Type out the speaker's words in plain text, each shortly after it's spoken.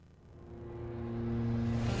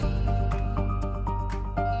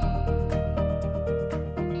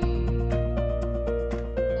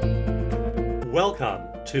Welcome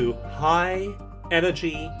to High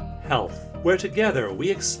Energy Health, where together we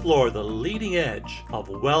explore the leading edge of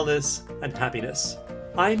wellness and happiness.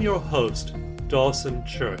 I'm your host, Dawson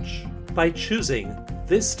Church. By choosing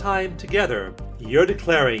this time together, you're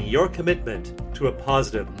declaring your commitment to a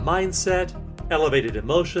positive mindset, elevated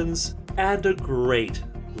emotions, and a great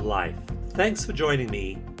life. Thanks for joining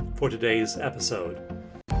me for today's episode.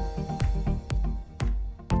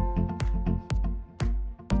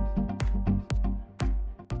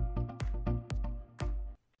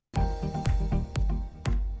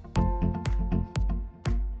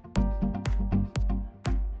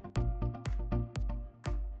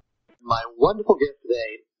 My wonderful guest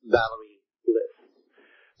today, Valerie Liss.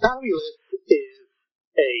 Valerie Liss is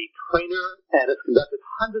a trainer and has conducted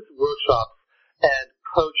hundreds of workshops and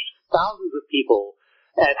coached thousands of people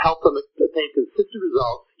and helped them attain consistent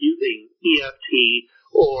results using EFT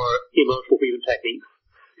or emotional freedom techniques.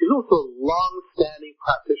 She's also a long-standing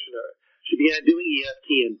practitioner. She began doing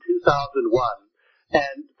EFT in 2001,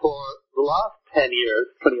 and for the last 10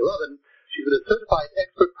 years, 2011, she's been a certified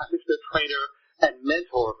expert practitioner, trainer, and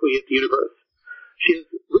mentor for EFT Universe. She has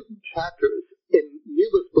written chapters in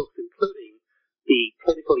numerous books, including the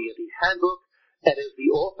Clinical EFT Handbook, and is the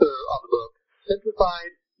author of the book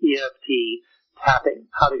Simplified EFT Tapping: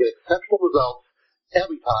 How to Get Exceptional Results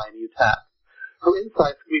Every Time You Tap. Her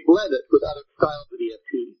insights can be blended with other styles of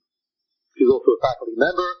EFT. She's also a faculty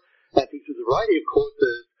member and teaches a variety of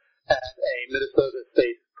courses at a Minnesota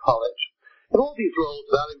State College. In all these roles,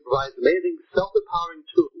 Valerie provides amazing self-empowering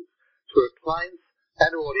tools to her clients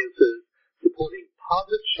and her audiences, supporting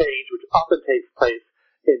positive change which often takes place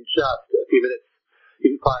in just a few minutes.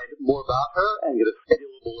 You can find more about her and get a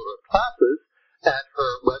schedule of all of her classes at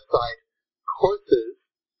her website,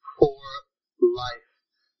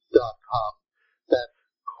 coursesforlife.com. That's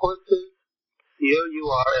courses,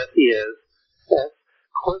 C-O-U-R-S-E-S,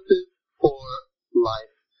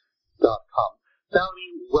 coursesforlife.com.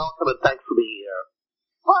 Valerie, welcome and thanks for being here.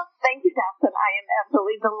 Well, thank you, Dawson. I am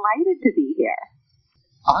absolutely delighted to be here.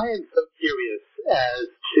 I am so curious as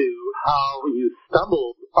to how you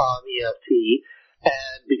stumbled on EFT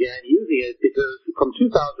and began using it, because from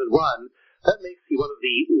 2001, that makes you one of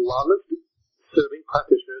the longest-serving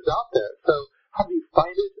practitioners out there. So how did you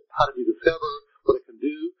find it? How did you discover what it can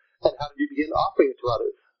do? And how did you begin offering it to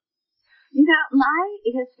others? You know, my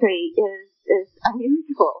history is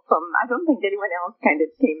unusual. I don't think anyone else kind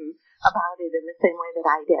of came about it in the same way that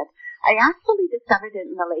I did. I actually discovered it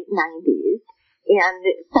in the late 90s and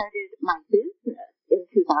started my business in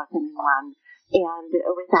 2001, and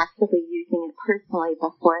was actually using it personally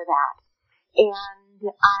before that. And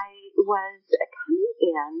I was coming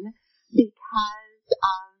in because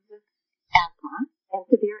of asthma and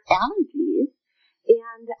severe allergies,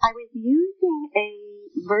 and I was using a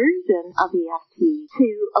version of EFT to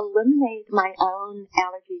eliminate my own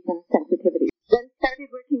allergies and sensitivities. Then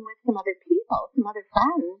started working with some other people, some other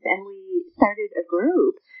friends, and we started a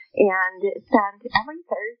group and spent every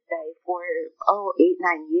Thursday for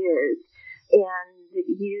 8-9 years and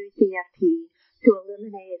used EFT to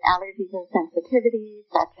eliminate allergies and sensitivities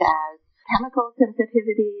such as chemical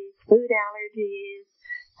sensitivities, food allergies,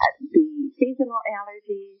 the seasonal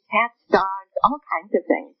allergies, cats, dogs, all kinds of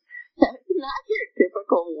things. So it's not your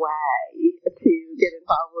typical way to get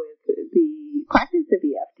involved with the practice of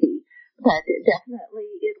EFT, but definitely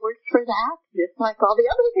it works for that, just like all the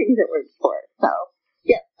other things it works for. So,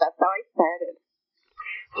 yes, that's how I started.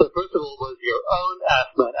 So first of all was your own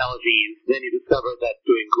asthma and allergies, then you discovered that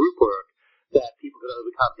doing group work, that people could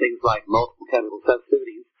overcome things like multiple chemical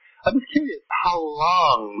sensitivities. I'm just curious how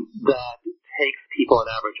long that takes people on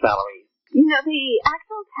average, Valerie. You know, the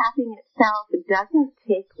actual tapping itself doesn't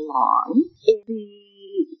take long.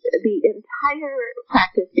 The entire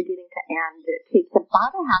practice, beginning to end, takes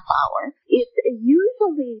about a half hour. It's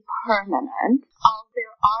usually permanent.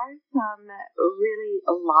 There are some really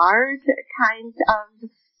large kinds of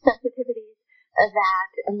sensitivities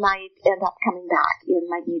that might end up coming back and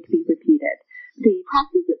might need to be repeated. The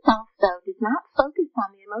practice itself, though, does not focus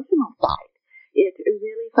on the emotional side. It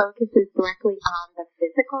really focuses directly on the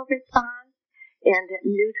physical response and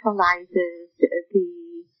neutralizes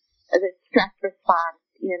the stress response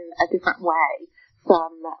in a different way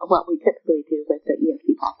from what we typically do with the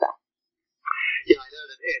EFT process. Yeah, I know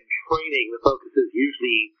that in training, the focus is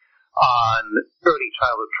usually on early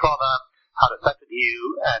childhood trauma, how it affected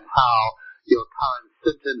you, and how your current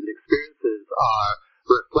symptoms and experiences are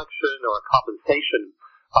a reflection or a compensation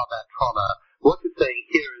of that trauma. What you're saying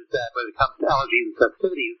here is that when it comes to allergies and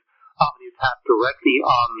sensitivities, often you tap directly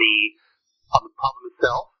on the problem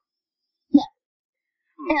itself. Yes.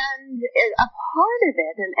 And a part of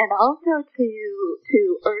it, and also to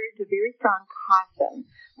urge a very strong caution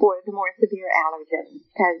for the more severe allergens,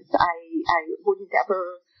 because I wouldn't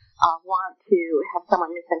ever want to have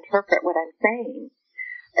someone misinterpret what I'm saying.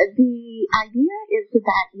 The idea is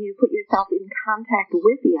that you put yourself in contact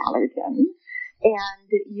with the allergen, and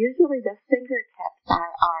usually the fingertips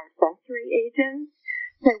are sensory agents.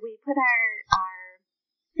 So we put our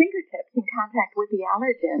fingertips in contact with the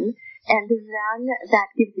allergen, and then that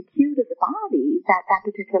gives a cue to the body that that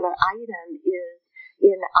particular item is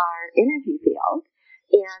in our energy field,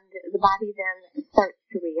 and the body then starts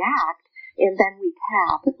to react, and then we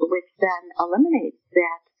tap, which then eliminates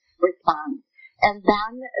that response. And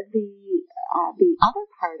then the other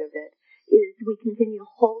part of it is we continue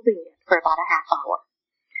holding it for about a half hour.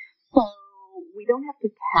 So we don't have to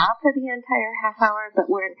tap for the entire half hour, but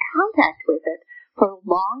we're in contact with it for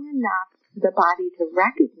long enough for the body to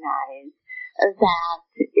recognize that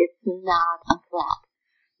it's not a threat.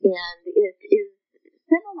 And it is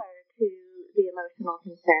similar to the emotional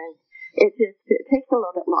concerns. It takes a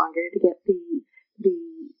little bit longer to get the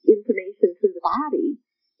information through the body,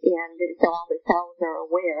 and so all the cells are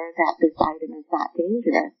aware that this item is not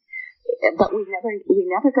dangerous. But we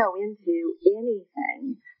never go into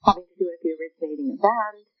anything having to do with the originating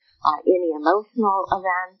event, any emotional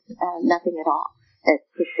event, nothing at all. It's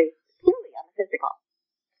just based purely on the physical.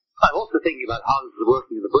 I'm also thinking about how this is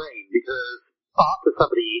working in the brain, because after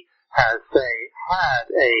somebody has, say, had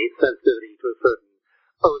a sensitivity to a certain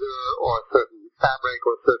odor or a certain fabric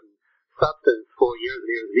or a certain substance for years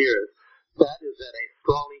and years and years, that is then a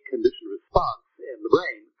strongly conditioned response in the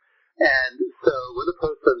brain. And so when the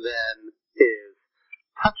person then is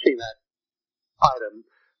touching that item,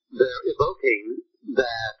 they're evoking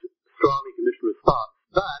that strongly conditioned response.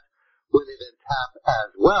 But when they then tap as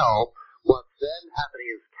well, what's then happening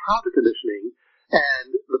is counter-conditioning, and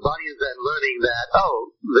the body is then learning that,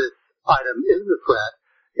 oh, this item isn't a threat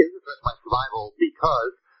to my survival,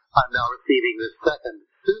 because I'm now receiving this second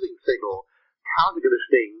soothing signal,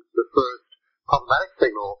 counter-conditioning the first problematic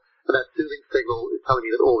signal, and that soothing signal is telling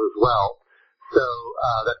me that all is well. So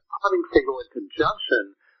that calming signal in conjunction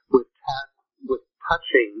with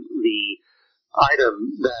touching the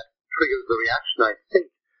item that triggers the reaction, I think,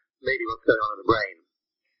 may be what's going on in the brain.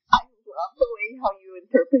 I love the way how you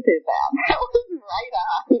interpreted that. That was right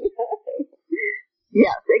on.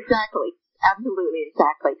 Yes, exactly. Absolutely,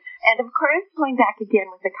 exactly. And of course, going back again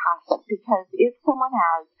with the caution, because if someone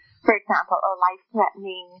has, for example, a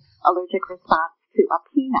life-threatening allergic response to a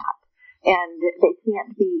peanut, and they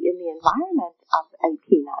can't be in the environment of a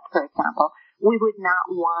peanut, for example, we would not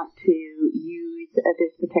want to use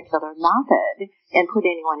this particular method and put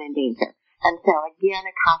anyone in danger. And so, again,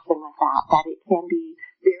 a caution with that it can be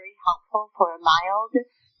very helpful for mild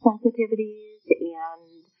sensitivities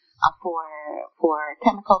and for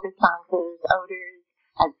chemical responses, odors,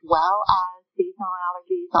 as well as seasonal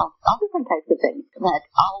allergies, all different types of things. But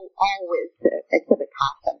I'll always exhibit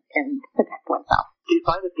caution and protect oneself. Do you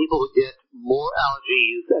find that people would get more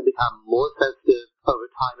allergies and become more sensitive over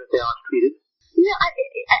time if they aren't treated?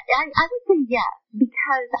 I would say yes,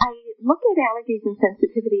 because I look at allergies and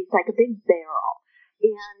sensitivities like a big barrel.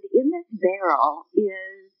 And in this barrel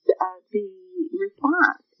is the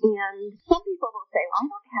response. And some people will say, well, I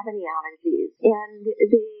don't have any allergies. And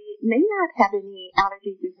they may not have any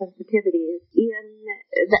allergies or sensitivities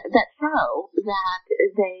that show that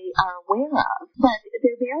they are aware of. But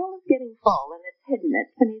their barrel is getting full and it's hidden.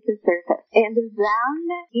 It's beneath the surface. And then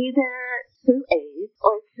either through age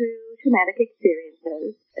or through traumatic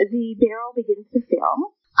experiences, the barrel begins to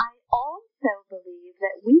fill. I also believe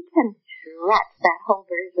that we can stretch that whole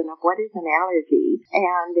version of what is an allergy.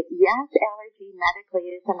 And yes, allergy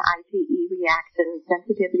medically is an IgE reaction.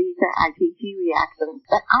 Sensitivities are IgG reactions.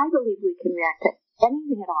 But I believe we can react to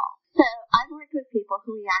anything at all. So I've worked with people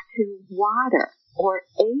who react to water or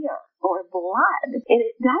air or blood. And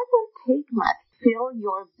it doesn't take much to fill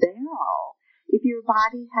your barrel if your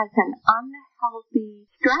body has an unhealthy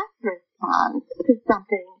stress response to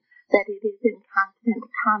something that it is in constant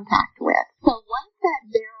contact with. So once that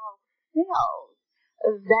barrel fills,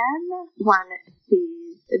 then one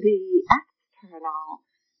sees the external,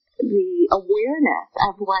 the awareness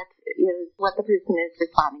of what the person is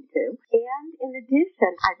responding to. And in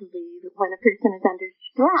addition, I believe when a person is under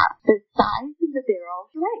stress, the size of the barrel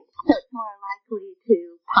shrinks. So it's more likely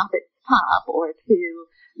to pop its top or to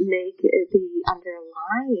make the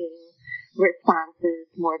underlying responses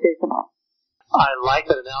more visible. I like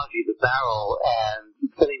that analogy, the barrel and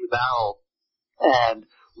filling the barrel, and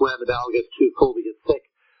when the barrel gets too full, we get sick.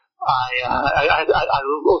 I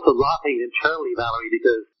was also laughing internally, Valerie,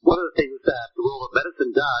 because one of the things that the world of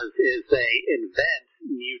medicine does is they invent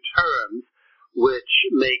new terms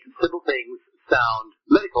which make simple things sound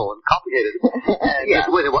medical and complicated. And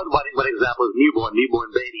Yeah. one example is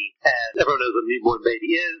newborn baby. And everyone knows what a newborn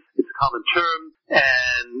baby is. It's a common term.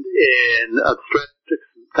 And in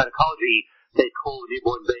obstetrics gynecology, they call a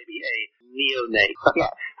newborn baby a neonate.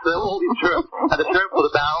 Yeah. So all these terms. And the term for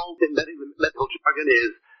the bowel in medical jargon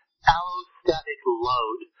is allostatic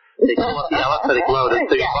load. They call it the allostatic load. And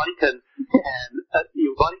so your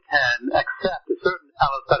body can accept a certain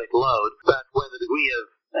allostatic load, but when the degree of,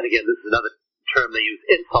 and again, this is another term they use,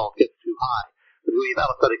 insult gets too high. The degree of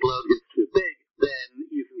allostatic load gets too big, then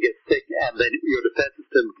you can get sick, and then your defense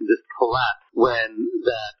system can just collapse when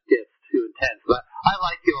that gets too intense. But I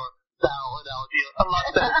like your bowel analogy a lot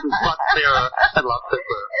better. It's much clearer and a lot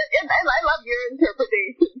simpler. And I love your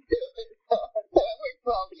interpretation, too. So it works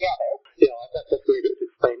well together. Yeah, that's great to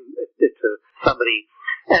explain it to somebody.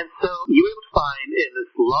 And so you were able to find in this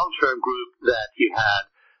long-term group that you had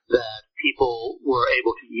that people were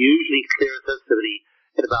able to usually clear sensitivity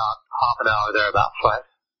in about half an hour thereabouts, right?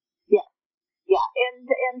 Yeah,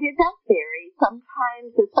 and it does vary.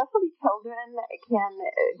 Sometimes, especially children, can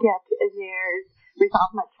get theirs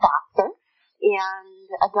resolved much faster, and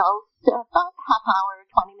adults, about half hour,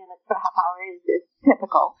 20 minutes to a half hour is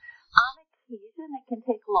typical. On occasion, it can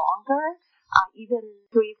take longer, even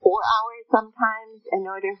 3-4 hours sometimes, in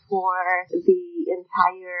order for the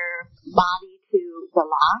entire body to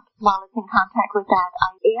relax while it's in contact with that.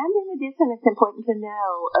 And in addition, it's important to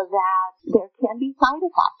know that there can be side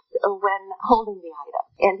effects when holding the item.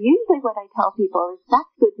 And usually what I tell people is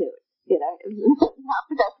that's good news. You know, not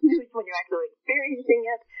the best news when you're actually experiencing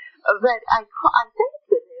it, but I say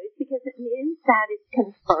it's good news because it means that it's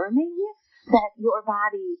confirming that your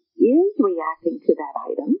body is reacting to that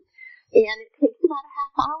item. And it takes about a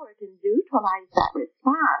half hour to neutralize that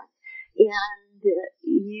response. And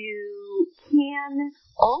you can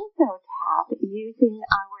also tap using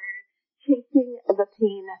our Chasing the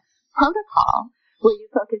Pain protocol, where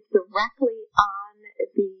you focus directly on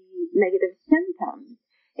the negative symptoms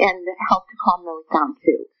and help to calm those down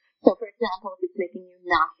too. So, for example, if it's making you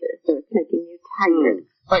nauseous, or it's making you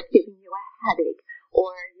tired, or it's giving you a headache,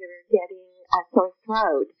 or you're getting a sore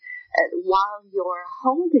throat, while you're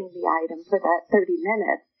holding the item for that 30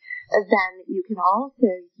 minutes, then you can also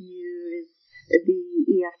use the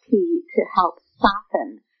EFT to help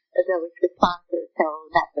soften those responses so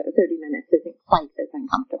that the 30 minutes isn't quite as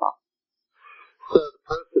uncomfortable. So the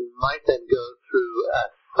person might then go through a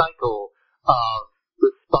cycle of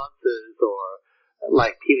responses, or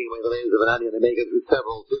like peeling away the layers of an onion, they may go through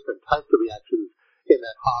several different types of reactions in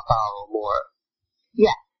that half hour or more.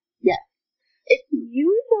 Yes. It's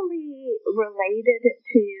usually related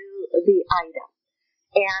to the item.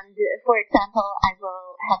 And, for example, I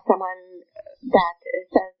will have someone that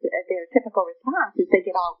says their typical response is they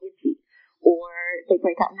get all itchy, or they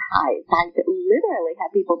break out in hives. I literally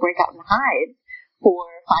have people break out in hives for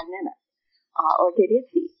 5 minutes, or get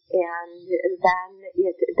itchy. And then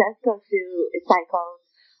it does go through cycles.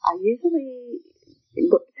 Usually it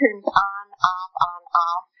turns on,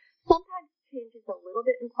 off. Sometimes changes a little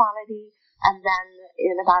bit in quality, and then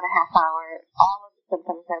in about a half hour, all of the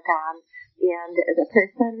symptoms are gone, and the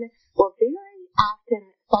person will very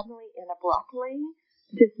often suddenly and abruptly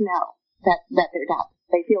just know that they're done.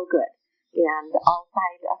 They feel good, and all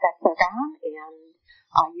side effects are gone, and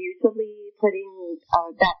usually putting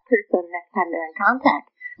that person next time they're in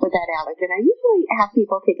contact with that allergen. I usually have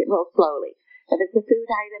people take it real slowly. If it's a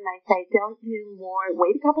food item, I say don't do more,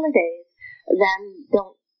 wait a couple of days, then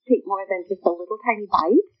don't take more than just a little tiny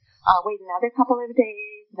bite. Wait another couple of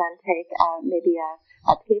days, then take maybe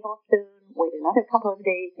a tablespoon, wait another couple of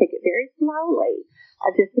days, take it very slowly,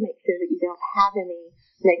 just to make sure that you don't have any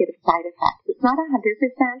negative side effects. It's not 100%,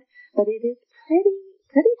 but it is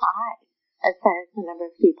pretty high as far as the number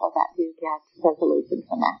of people that do get resolution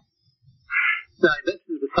from that. Now, I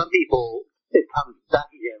mentioned with some people it comes back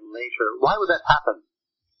again later. Why would that happen?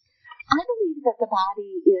 I believe that the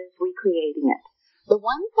body is recreating it. The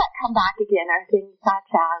ones that come back again are things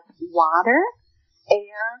such as water,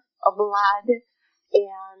 air, blood,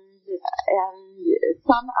 and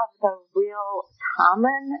some of the real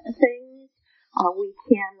common things. We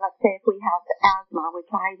can, let's say if we have asthma, which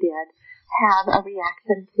I did, have a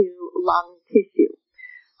reaction to lung tissue.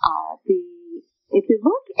 If you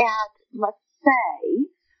look at, let's say,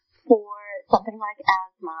 for something like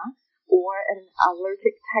asthma or an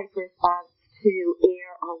allergic type response to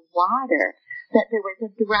air or water, that there was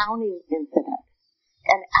a drowning incident.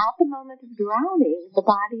 And at the moment of drowning, the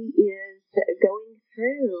body is going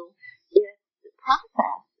through its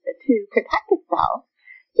process to protect itself,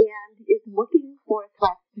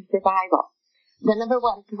 the number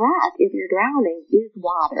one threat if you're drowning is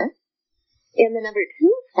water. And the number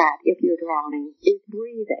two threat if you're drowning is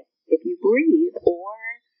breathing. If you breathe, or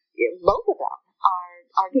both of them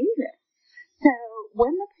are dangerous. So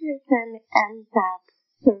when the person ends up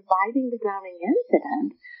surviving the drowning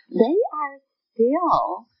incident, they are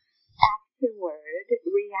still afterward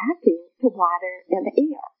reacting to water and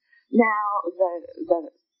air. Now,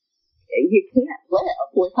 you can't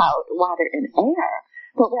live without water and air,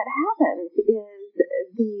 but what happens is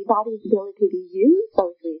the body's ability to use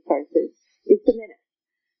those resources is diminished.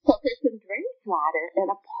 So a person drinks water, and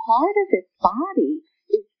a part of its body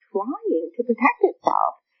is trying to protect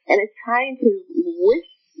itself, and is trying to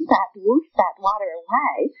whoosh that water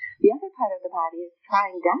away. The other part of the body is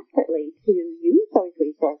trying desperately to use those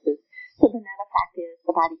resources, so the net effect is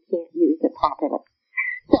the body can't use it properly.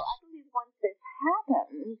 So I believe once this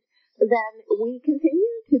happens, then we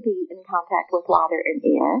continue to be in contact with water and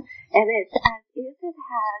air, and it's as if it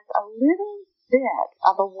has a little bit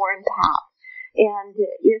of a worn path. And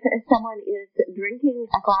if someone is drinking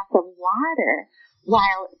a glass of water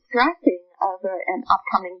while stressing over an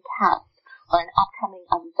upcoming test or an upcoming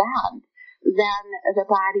event, then the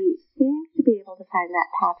body seems to be able to find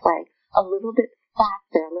that pathway a little bit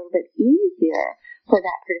faster, a little bit easier for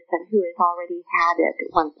that person who has already had it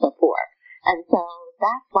once before. And so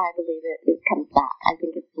that's why I believe it comes back. I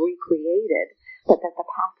think it's recreated, but that the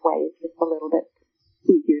pathway is just a little bit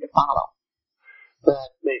easier to follow.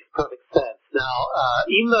 That makes perfect sense. Now,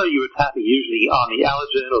 even though you were tapping usually on the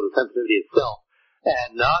allergen or the sensitivity itself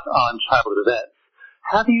and not on childhood events,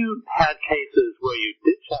 have you had cases where you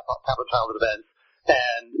did tap on childhood events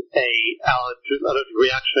and a allergic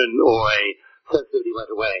reaction or a sensitivity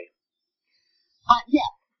went away? Yes.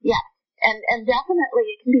 And definitely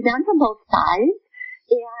it can be done from both sides.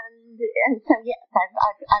 And so yes,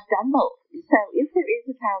 I've done both. So if there is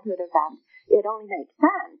a childhood event, it only makes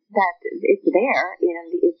sense that it's there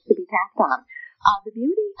and it's to be tapped on. The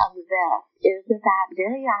beauty of this is that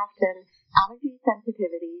very often allergy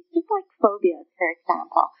sensitivity, just like phobias, for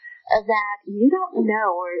example, that you don't know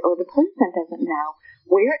or the person doesn't know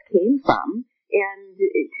where it came from, and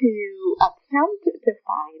to attempt to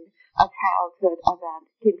find a childhood event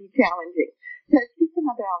can be challenging. So it's just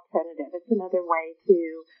another alternative. It's another way to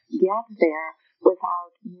get there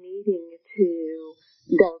without needing to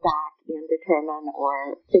go back and determine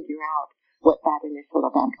or figure out what that initial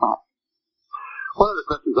event was. One of the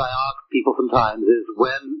questions I ask people sometimes is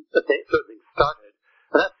when certain things started.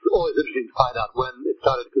 And that's always interesting to find out when it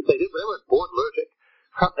started, because they were born allergic.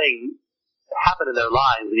 Something happened in their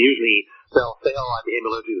lives, and usually they'll say, I became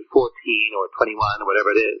allergic at 14 or 21 or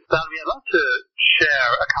whatever it is. Valerie, I'd love to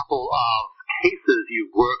share a couple of cases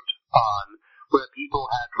you worked on where people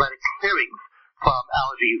had dramatic clearings from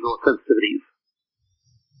allergies or sensitivities.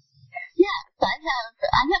 Yes, I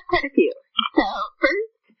have quite a few. So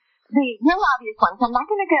first, the real obvious ones. I'm not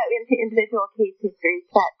going to go into individual case histories,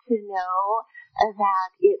 but to know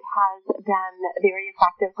that it has been very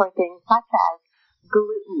effective for things such as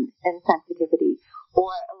gluten insensitivity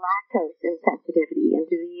or lactose insensitivity, and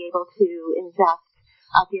to be able to ingest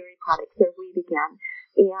dairy products or wheat again,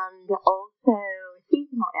 and also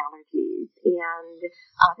seasonal allergies and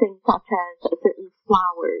things such as certain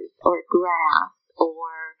flowers or grass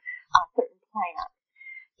or certain plants.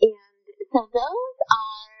 And so those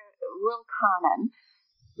are real common.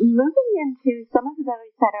 Moving into some of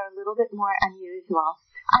those that are a little bit more unusual,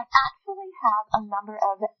 I actually have a number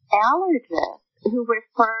of allergists who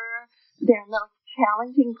refer their most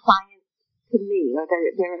challenging clients to me, or their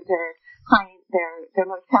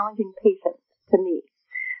most challenging patients to me.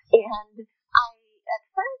 And I at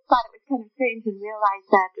first thought it was kind of strange and realized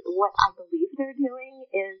that what I believe they're doing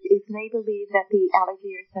is if they believe that the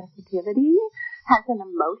allergy or sensitivity has an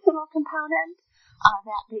emotional component,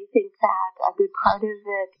 that they think that a good part of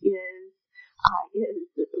it is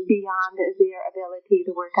beyond their ability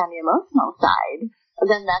to work on the emotional side,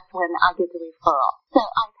 then that's when I get the referral. So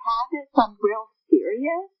I've had some real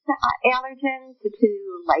serious allergens to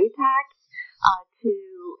latex, to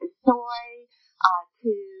soy,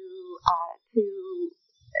 to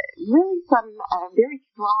really some very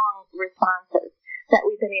strong responses that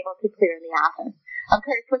we've been able to clear in the office. Of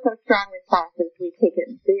course, with those strong responses, we take it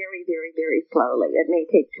very, very, very slowly. It may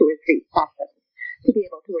take 2 or 3 sessions to be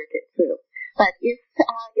able to work it through. But if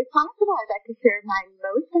possible, I'd like to share my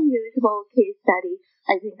most unusual case study,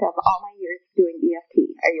 I think, of all my years doing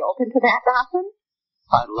EFT. Are you open to that, Dawson?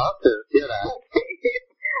 I'd love to hear that. Okay.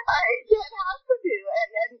 All right, that has to do.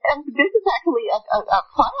 And this is actually a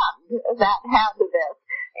friend that had this.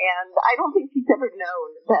 And I don't think she's ever known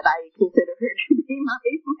that I consider her to be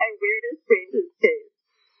my weirdest, strangest case.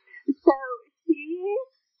 So she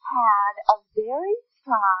had a very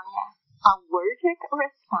strong allergic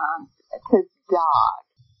response to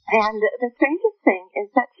dogs. And the strangest thing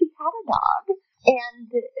is that she had a dog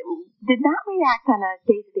and did not react on a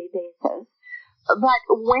day-to-day basis. But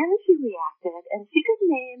when she reacted, and she could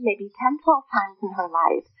name maybe 10, 12 times in her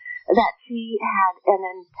life that she had an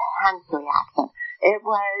intense reaction. It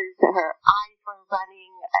was her eyes were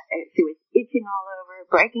running, she was itching all over,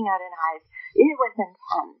 breaking out in hives. It was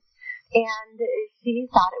intense. And she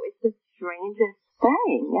thought it was the strangest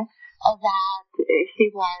thing that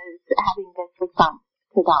she was having this response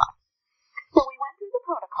to dogs. So we went through the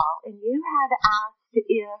protocol, and you had asked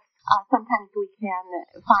if sometimes we can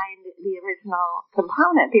find the original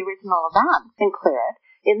component, the original event, and clear it.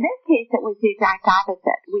 In this case, it was the exact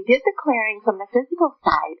opposite. We did the clearing from the physical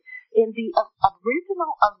side, and the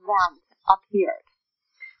original event appeared.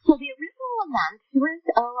 So the original event, she was,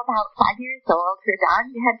 about 5 years old. Her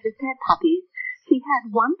dog had just had puppies. She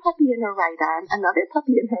had one puppy in her right arm, another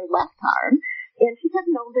puppy in her left arm, and she had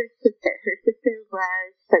an older sister. Her sister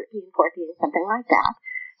was 13, 14, something like that.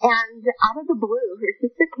 And out of the blue, her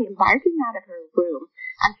sister came barging out of her room,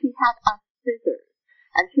 and she had a scissors,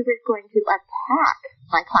 and she was going to attack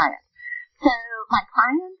my client. So my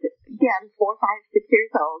client, again, 4, 5, 6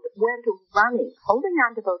 years old, went running, holding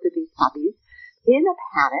on to both of these puppies in a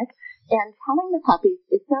panic, and telling the puppies,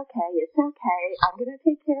 it's okay, I'm going to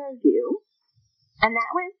take care of you. And that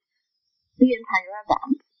was the entire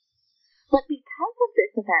event. But because of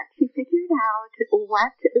this event, she figured out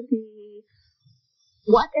what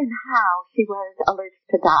and how she was allergic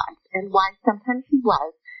to dogs, and why sometimes she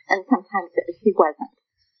was, and sometimes she wasn't.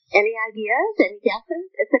 Any ideas? Any guesses?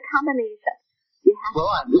 It's a combination. You have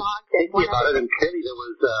I'm just thinking about it, and clearly there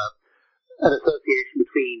was an association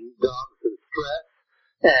between dogs and stress,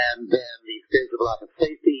 and then the experience of lack of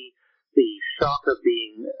safety, the shock of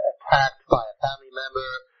being attacked by a family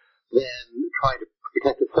member, then trying to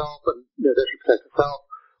protect herself, and does she protect herself,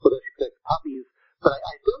 or does she protect the puppies? But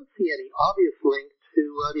I don't see any obvious link to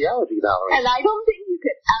the allergy, Valerie. And I don't think you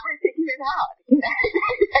could ever figure it out.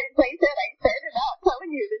 As I said, I started out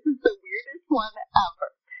telling you this is the weirdest one ever.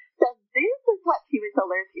 So this is what she was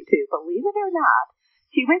allergic to. Believe it or not,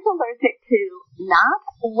 she was allergic to not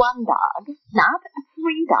one dog, not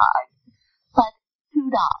 3 dogs, but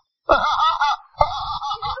 2 dogs.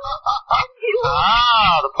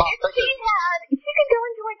 She could go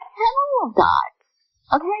into a kennel of dogs.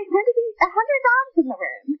 Okay, there could be 100 dogs in the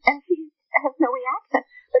room, and she has no reaction.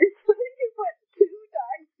 But as soon as you put 2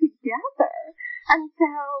 dogs together, and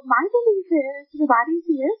so my belief is the body's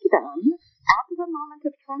wisdom after the moment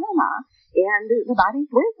of trauma, and the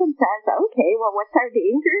body's wisdom says, okay, well, what's our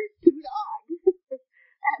danger? 2 dogs.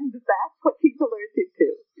 And that's what she's allergic to,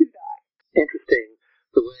 2 dogs. Interesting,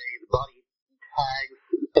 the way the body tags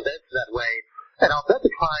events that way. And I'll bet the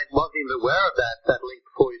client wasn't even aware of that link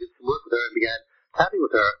before you did some work with her and began tapping with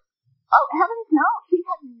her. Oh, heavens no. She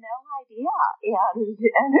had no idea.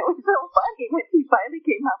 And it was so funny when she finally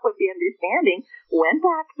came up with the understanding, went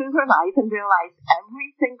back through her life and realized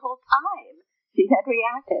every single time she had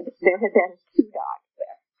reacted, there had been 2 dogs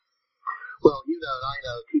there. Well, you know and I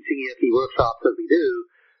know, teaching EFT workshops as we do,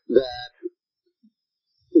 that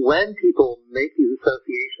when people make these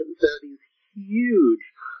associations, there are these huge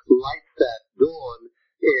lights that dawn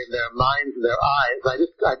in their minds and their eyes. I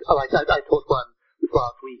taught one this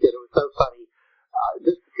last week, and it was so funny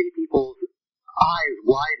just to see people's eyes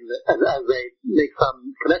widen as they make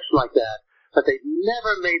some connection like that they've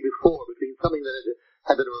never made before between something that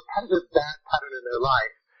had been a repetitive bad pattern in their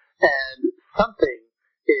life and something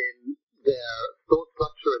in their thought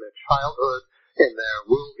structure, in their childhood, in their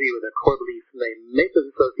worldview, in their core beliefs, and they make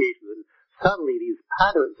those associations, and suddenly these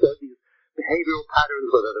patterns, these behavioral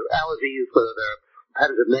patterns, whether they're allergies, whether they're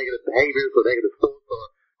repetitive negative behaviors or negative thoughts or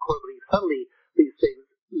core beliefs, suddenly these things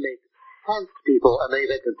make sense to people, and they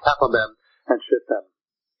can tap on them and shift them.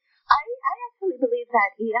 I actually believe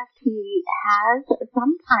that EFT has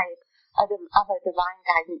some type of a divine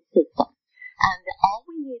guidance system, and all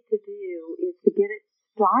we need to do is to get it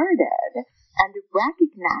started and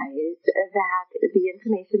recognize that the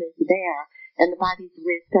information is there, and the body's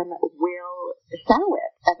wisdom will show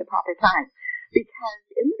it at the proper time. Because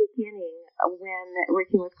in the beginning, when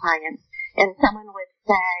working with clients, and someone would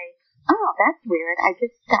say, oh, that's weird, I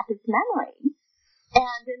just got this memory.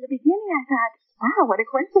 And in the beginning I thought, wow, what a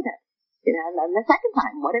coincidence. And then the second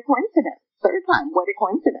time, what a coincidence. Third time, what a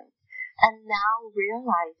coincidence. And now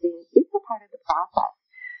realizing it's a part of the process.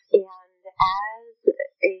 And as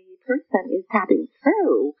a person is tapping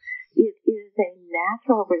through, it is a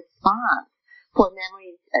natural response for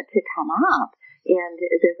memories to come up. And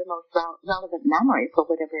there's the most relevant memory for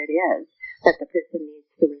whatever it is that the person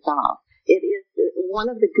needs to resolve. It is one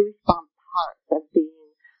of the goosebump parts of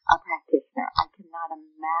being a practitioner. I cannot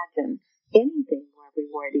imagine anything more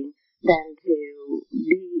rewarding than to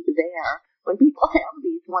be there when people have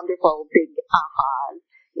these wonderful big ahas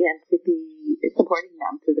and to be supporting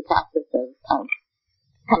them through the process of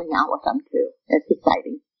coming out with them too. It's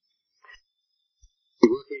exciting. I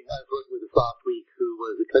was working with this last week who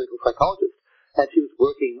was a clinical psychologist, and she was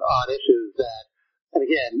working on issues that, and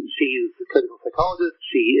again, she's a clinical psychologist.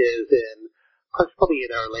 She is probably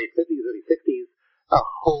in her late 50s, early 60s, a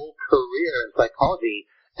whole career in psychology,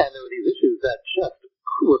 and there were these issues that just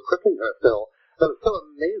were crippling her still. It was so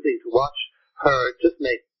amazing to watch her just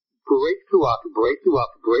make breakthrough after breakthrough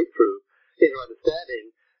after breakthrough in her understanding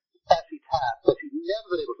as she tapped that she'd never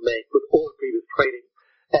been able to make with all her previous training.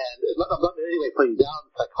 And I'm not in any way putting down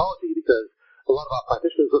psychology, because a lot of our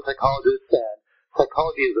practitioners are psychologists, and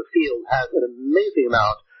psychology as a field has an amazing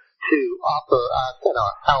amount to offer us and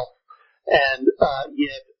our health. And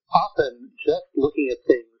yet often just looking at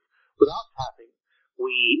things without tapping,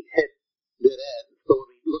 we hit dead ends. But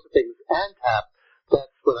when we look at things and tap,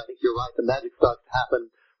 that's when I think you're right, the magic starts to happen.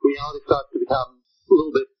 Reality starts to become a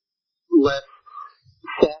little bit less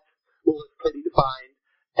set, a little less clearly defined,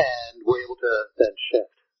 and we're able to then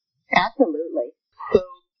shift. Absolutely. So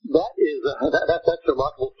that's a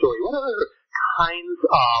remarkable story. What other kinds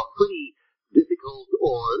of pretty difficult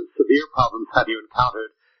or severe problems have you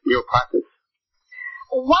encountered in your practice?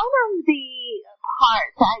 One of the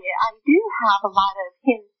parts, I do have a lot of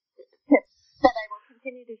tips that I will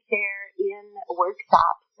continue to share in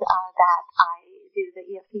workshops that I do, the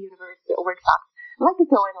EFT Universe workshops. I like to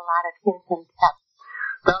throw in a lot of hints and tips.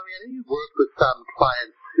 Valerie, I know you've worked with some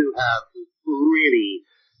clients who have really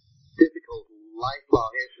difficult,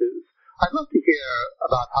 lifelong issues. I'd love to hear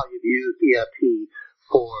about how you've used EFT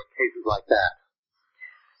for cases like that.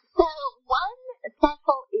 So one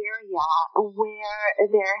special area where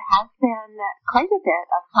there has been quite a bit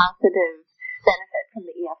of positive benefit from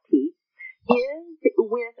the EFT is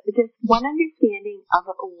with just one understanding of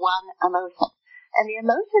one emotion. And the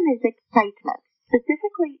emotion is excitement,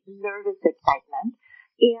 specifically nervous excitement.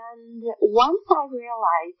 And once I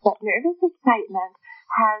realized that nervous excitement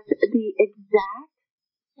has the exact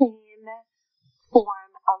same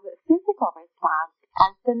form of physical response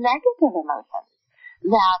as the negative emotions,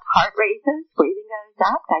 that heart races, breathing goes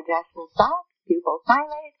up, digestion stops, pupils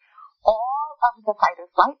dilate, all of the fight or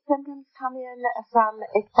flight symptoms come in from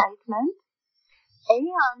excitement.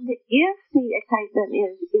 And if the excitement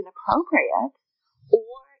is inappropriate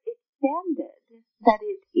or extended, that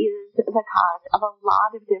it is the cause of a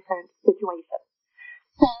lot of different situations.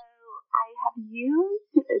 So I have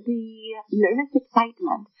used the nervous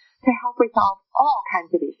excitement to help resolve all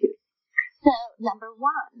kinds of issues. So number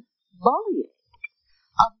one, bullying.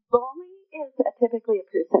 A bully is typically a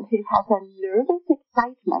person who has a nervous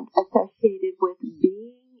excitement associated with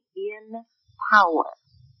being in power.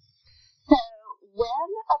 So when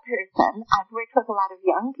a person, I've worked with a lot of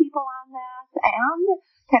young people on this and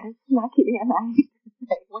kind of snuck it in, I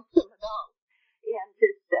say, what's the result? And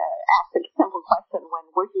just ask a simple question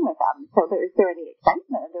when working with them. So is there any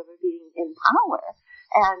excitement over being in power?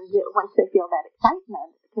 And once they feel that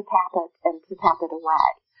excitement, to tap it and to tap it away.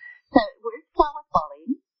 So it works well with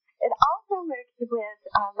bullying. It also works with,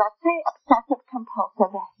 let's say, obsessive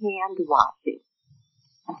compulsive hand washing.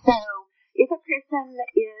 So if a person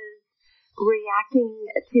is reacting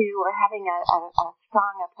to or having a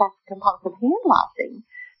strong obsessive compulsive hand washing,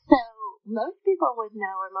 so most people would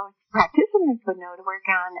know, or most practitioners would know, to work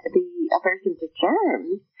on the aversion to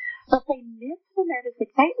germs, but they miss the nervous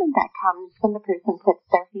excitement that comes when the person puts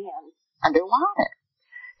their hands underwater.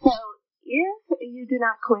 So if you do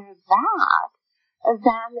not clear that,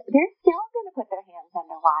 then they're still going to put their hands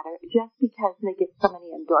underwater just because they get so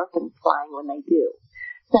many endorphins flying when they do.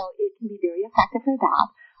 So it can be very effective for that.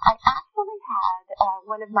 I actually had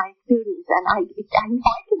one of my students, and I know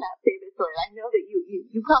I cannot say this word. I know that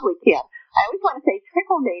you probably can. I always want to say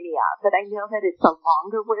trichomania, but I know that it's a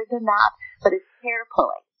longer word than that, but it's hair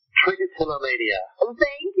pulling. Trichotillomania.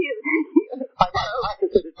 Thank you. I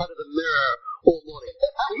practiced it in front of the mirror all morning.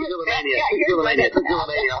 Trichotillomania.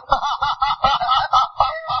 Trichotillomania.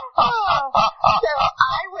 So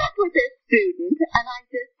I worked with this student, and I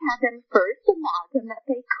just had them first imagine that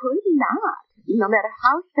they could not, no matter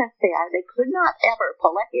how stressed they are, they could not ever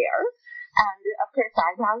pull a hair, and of course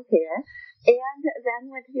eyebrows, hair, and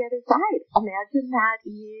then went to the other side. Imagine that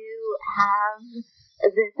you have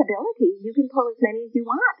this ability. You can pull as many as you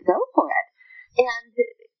want. Go for it. And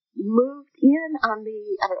moved in on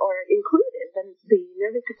or included the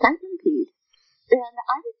nervous excitement piece. And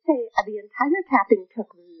I would say the entire tapping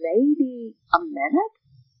took maybe a minute.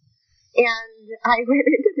 And I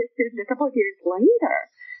ran into this student a couple of years later,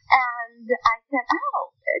 and I said,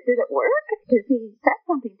 oh, did it work? Because he said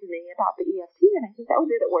something to me about the EFT, and I said, oh,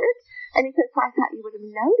 did it work? And he said, so I thought you would have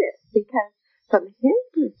noticed, because from his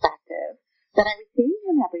perspective, that I was seeing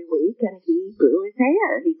him every week, and he grew his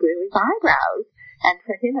hair, he grew his eyebrows, and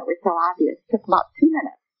for him it was so obvious. It took about 2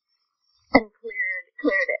 minutes, and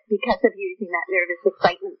cleared it because of using that nervous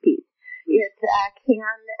excitement piece. It can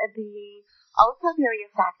be also very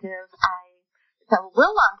effective. It's a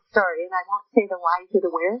real long story, and I won't say the whys or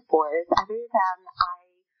the wherefores, other than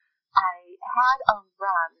I had a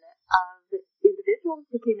run of individuals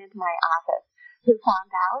who came into my office who found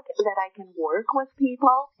out that I can work with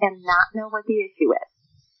people and not know what the issue is.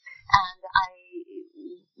 And I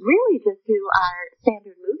really just do our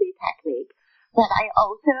standard movie technique, but I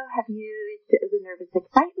also have used the nervous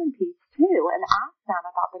excitement piece too and asked them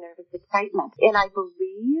about the nervous excitement. And I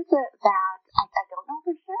believe that I don't know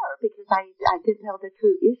for sure because I didn't know the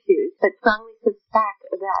true issues, but strongly suspect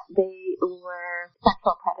that they were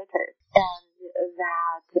sexual predators and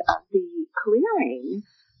that the clearing,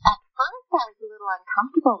 at first I was a little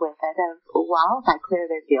uncomfortable with it of, well, if I clear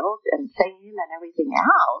their guilt and shame and everything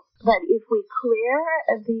else, but if we clear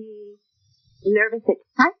the nervous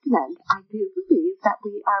excitement, I do believe that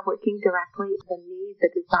we are working directly the need,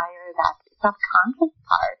 the desire, that subconscious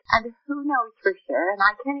part. And who knows for sure, and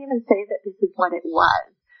I can't even say that this is what it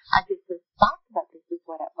was. I just suspect that this is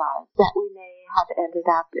what it was, that we may have ended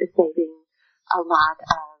up saving a lot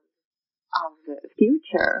of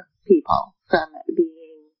future people from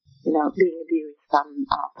being abused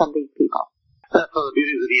from these people. That's one of the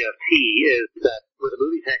beauties of EFT is that with a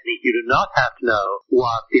movie technique, you do not have to know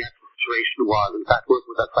what the actual situation was. In fact, working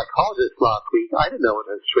with that psychologist last week, I didn't know what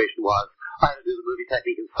her situation was. I had to do the movie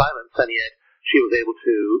technique in silence, and yet she was able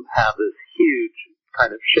to have this huge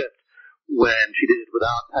kind of shift when she did it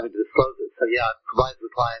without having to disclose it. So yeah, it provides the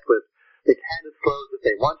client with, they can disclose if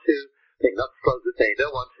they want to, they can not disclose if they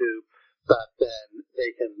don't want to, but then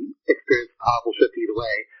they can experience a powerful shift either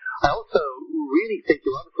way. I also really think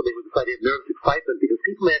you're onto something with this idea of nervous excitement, because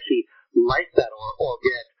people may actually like that or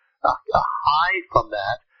get a high from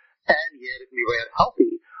that, and yet it can be very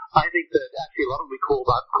unhealthy. I think that actually a lot of what we call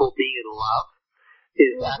being in love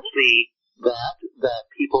is actually that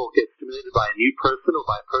people get stimulated by a new person or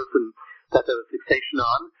by a person that they have a fixation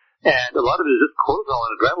on, and a lot of it is just cortisol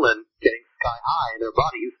and adrenaline getting sky high in their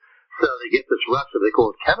bodies, so they get this rush that they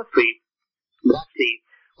call it chemistry. But actually,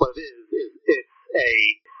 what it is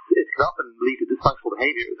it can often lead to dysfunctional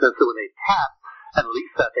behaviors. And so when they tap and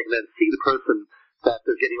release that, they can then see the person that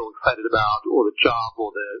they're getting all excited about, or the job,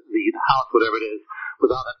 or the house, whatever it is,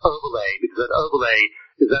 without that overlay, because that overlay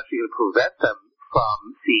is actually going to prevent them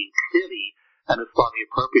from seeing clearly and responding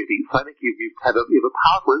appropriately. So I think you have a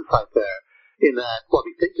powerful insight there in that what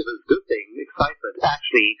we think of as a good thing, excitement,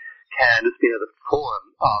 actually can just be another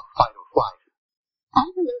form of fight or flight.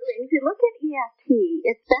 Absolutely. If you look at EFT,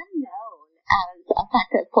 it's been known as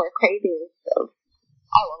effective for cravings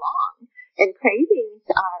all along. And cravings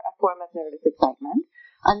are a form of nervous excitement.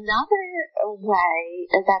 Another way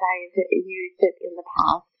that I've used it in the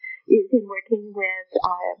past is in working with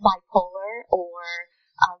bipolar or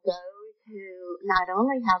those who not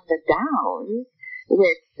only have the downs,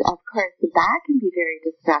 which of course that can be very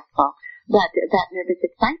distressful, but that nervous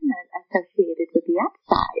excitement associated with the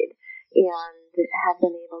upside, and have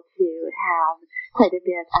been able to have quite a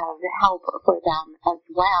bit of help for them as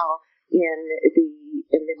well in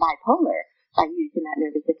the bipolar by using that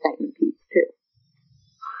nervous excitement piece too.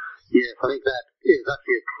 Yes, I think that is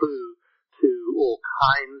actually a clue to all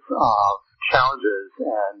kinds of challenges,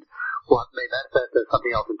 and what may manifest as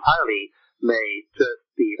something else entirely may just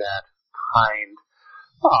be that kind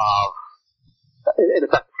of, in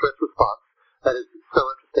effect, stress response that is so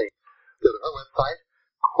interesting. Go to her website,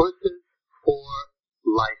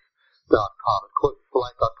 coursesforlife.com. At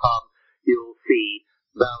coursesforlife.com, you'll see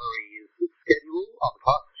Valerie's schedule of the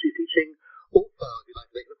classes she's teaching. Also, if you'd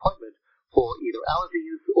like to make an appointment for either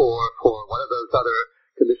allergies or for one of those other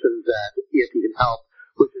conditions that EFT can help,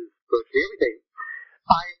 which is virtually everything.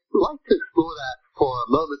 I'd like to explore that for a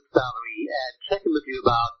moment, Valerie, and check in with you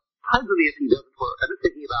about times when EFT doesn't work. I'm just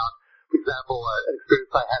thinking about, for example, an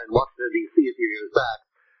experience I had in Washington, D.C. a few years back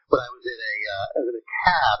when I was in a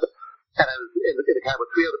cab, and I was in a cab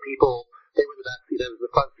with 3 other people. They were in the back seat, I was in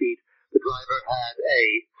the front seat. The driver had a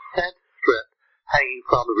scent strip hanging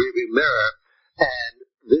from the rearview mirror, and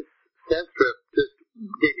this scent strip just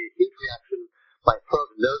gave me a huge reaction. My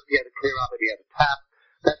throat and nose began to clear up, I began to tap.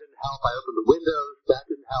 That didn't help. I opened the windows. That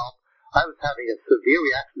didn't help. I was having a severe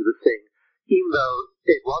reaction to this thing, even though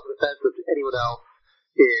it wasn't offensive to anyone else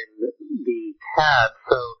in the had.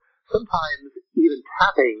 So sometimes even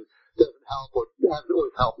tapping doesn't help or hasn't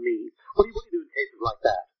always helped me. What do you do in cases like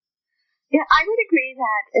that? Yeah, I would agree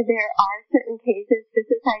that there are certain cases, just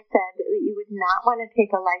as I said, that you would not want to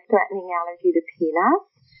take a life-threatening allergy to peanuts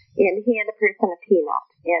and hand a person a peanut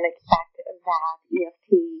and expect that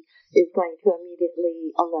EFT is going to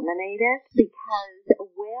immediately eliminate it, because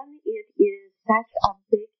when it is such a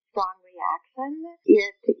big, strong reaction,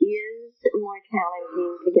 it is more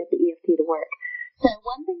challenging to get the EFT to work. So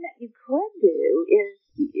one thing that you could do is,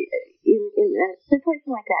 in a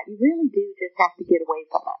situation like that, you really do just have to get away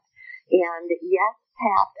from it. And yes,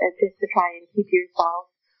 tap just to try and keep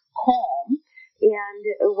yourself calm. And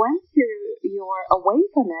once you're away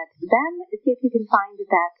from it, then see if you can find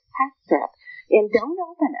that test strip and don't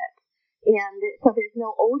open it. And so there's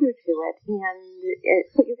no odor to it, and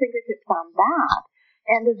put your fingertips on that.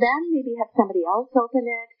 And then maybe have somebody else open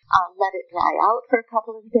it, let it dry out for a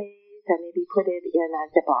couple of days, or maybe put it in a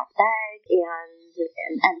Ziploc bag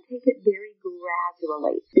and take it very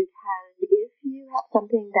gradually. Because if you have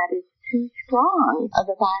something that is too strong,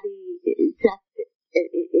 the body it is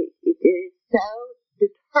so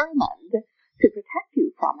determined to protect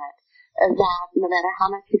you from it that no matter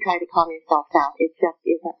how much you try to calm yourself down, it just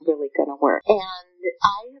isn't really going to work. And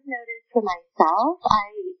I have noticed for myself,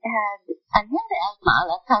 I had asthma.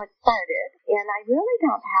 That's how it started, and I really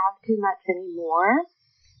don't have too much anymore.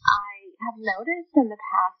 I have noticed in the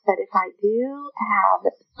past that if I do have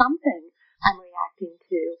something I'm reacting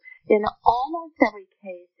to, in almost every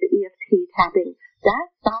case, the EFT tapping does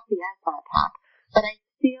stop the asthma attack, but I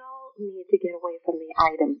still need to get away from the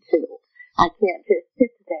item too. I can't just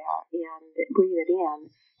sit there and breathe it in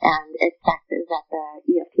and expect that the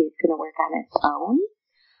EFT is going to work on its own.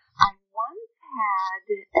 I once had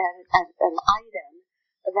an item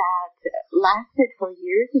that lasted for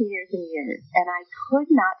years and years and years, and I could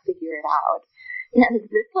not figure it out. And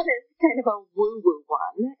this one is kind of a woo-woo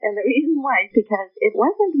one, and the reason why is because it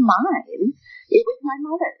wasn't mine, it was my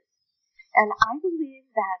mother's. And I believe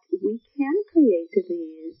that we can create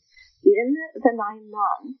disease in the 9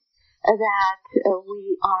 months that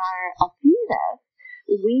we are a fetus.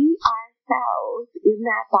 We are cells in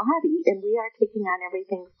that body, and we are taking on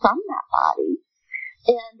everything from that body.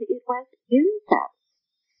 And it was incense.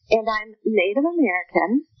 And I'm Native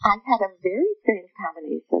American. I had a very strange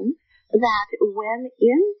combination that when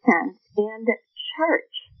incense and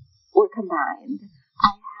church were combined,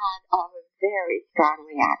 I had a very strong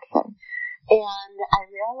reaction. And I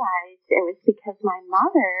realized it was because my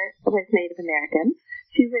mother was Native American.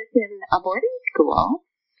 She was in a boarding school,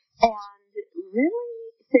 and really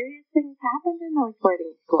serious things happened in those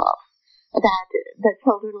boarding schools. That the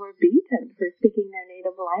children were beaten for speaking their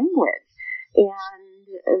native language. And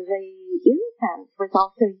the incense was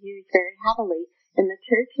also used very heavily in the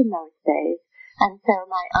church in those days. And so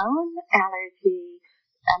my own allergy,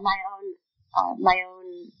 my own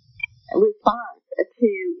response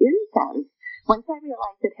to incense, once I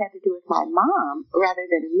realized it had to do with my mom rather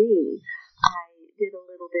than me, I did a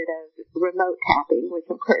little bit of remote tapping, which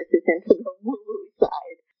of course is into the woo-woo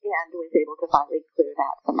side, and was able to finally clear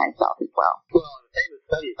that for myself as well. Well, in a famous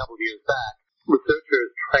study a couple of years back,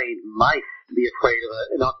 researchers trained mice to be afraid of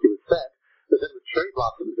an innocuous scent. They said with cherry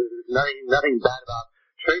blossoms, there's nothing bad about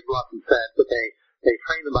cherry blossom scent, but they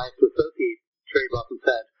trained the mice to associate cherry blossom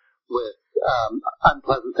scent with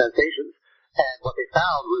unpleasant sensations. And what they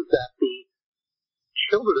found was that the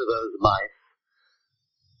children of those mice,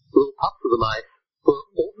 little pups of the mice, were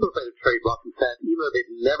also afraid of cherry blossom scent, even though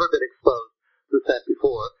they'd never been exposed to the scent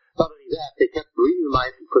before. Not only that, they kept breeding the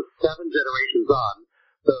mice for 7 generations on.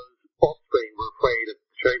 Those offspring were afraid of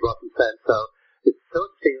cherry blossom scent. So it's so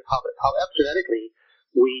interesting how epigenetically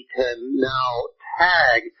we can now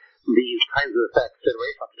tag these kinds of effects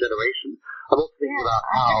generation after generation. I'm also thinking about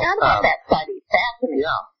how... I forgot about that study. Fascinating.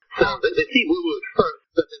 Yeah. So they see woo-woo at first,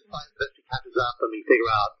 but then science eventually catches up and we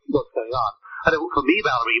figure out what's going on. I know for me,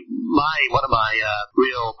 Valerie, one of my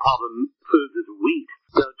real problem foods is wheat.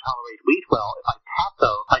 Don't tolerate wheat well. If I tap,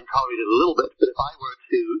 though, I can tolerate it a little bit. But if I were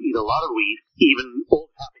to eat a lot of wheat, even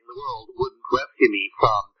all the tapping in the world wouldn't rescue me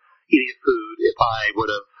from eating food if I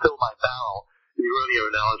were to fill my bowel in the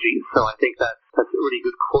earlier analogy. So I think that's a really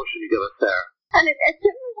good caution you give us there. And it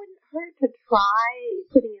certainly wouldn't hurt to try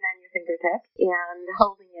putting it on your fingertips and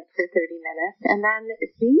holding it for 30 minutes and then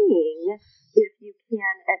seeing if you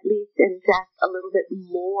can at least ingest a little bit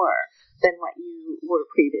more than what you were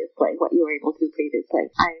able to previously.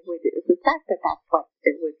 I would suspect that that's what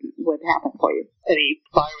it would happen for you. Any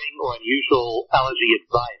inspiring or unusual allergy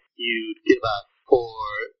advice you'd give us for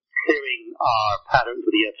clearing our patterns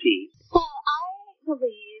with EFT? So I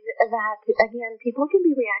believe that, again, people can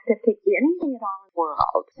be reactive to anything at all in the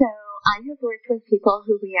world. So I have worked with people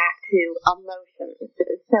who react to emotions.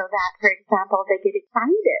 So that, for example, they get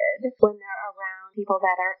excited when they're around people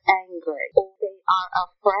that are angry, or they are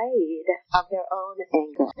afraid of their own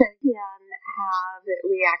anger. So you can have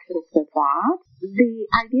reactions to that. The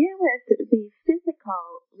idea with the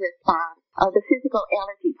physical response, or the physical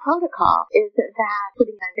allergy protocol, is that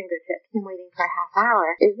putting on fingertips and waiting for a half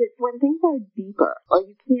hour is it's when things are deeper, or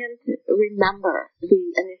you can't remember the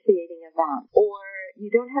initiating event, or you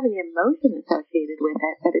don't have any emotion associated with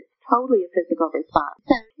it, but it's totally a physical response.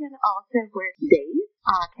 So you can also work days,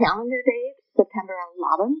 calendar days. September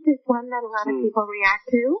 11th is one that a lot of people react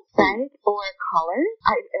to, right? Or colors.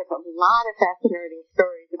 I have a lot of fascinating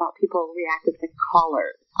stories about people reacting to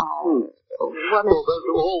colors. Well, those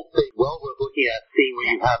are all things well worth looking at, seeing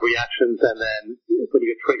where you have reactions, and then when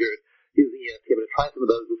you get triggered, using it to be able to try some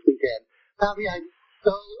of those this weekend. Valerie, I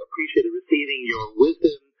so appreciated receiving your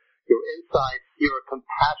wisdom, your insights, your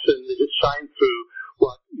compassion that just shines through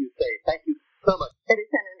what you say. Thank you so much. It has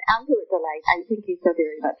been an absolute delight. I thank you so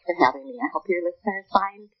very much for having me. I hope your listeners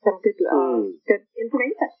find some good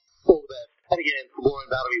information. All the best. And again, for more on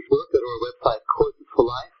Valerie's work, go to our website, Courses for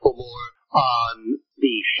Life. For more on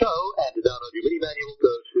the show and to download your mini manual,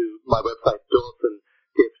 go to my website,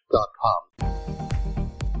 DawsonGift.com.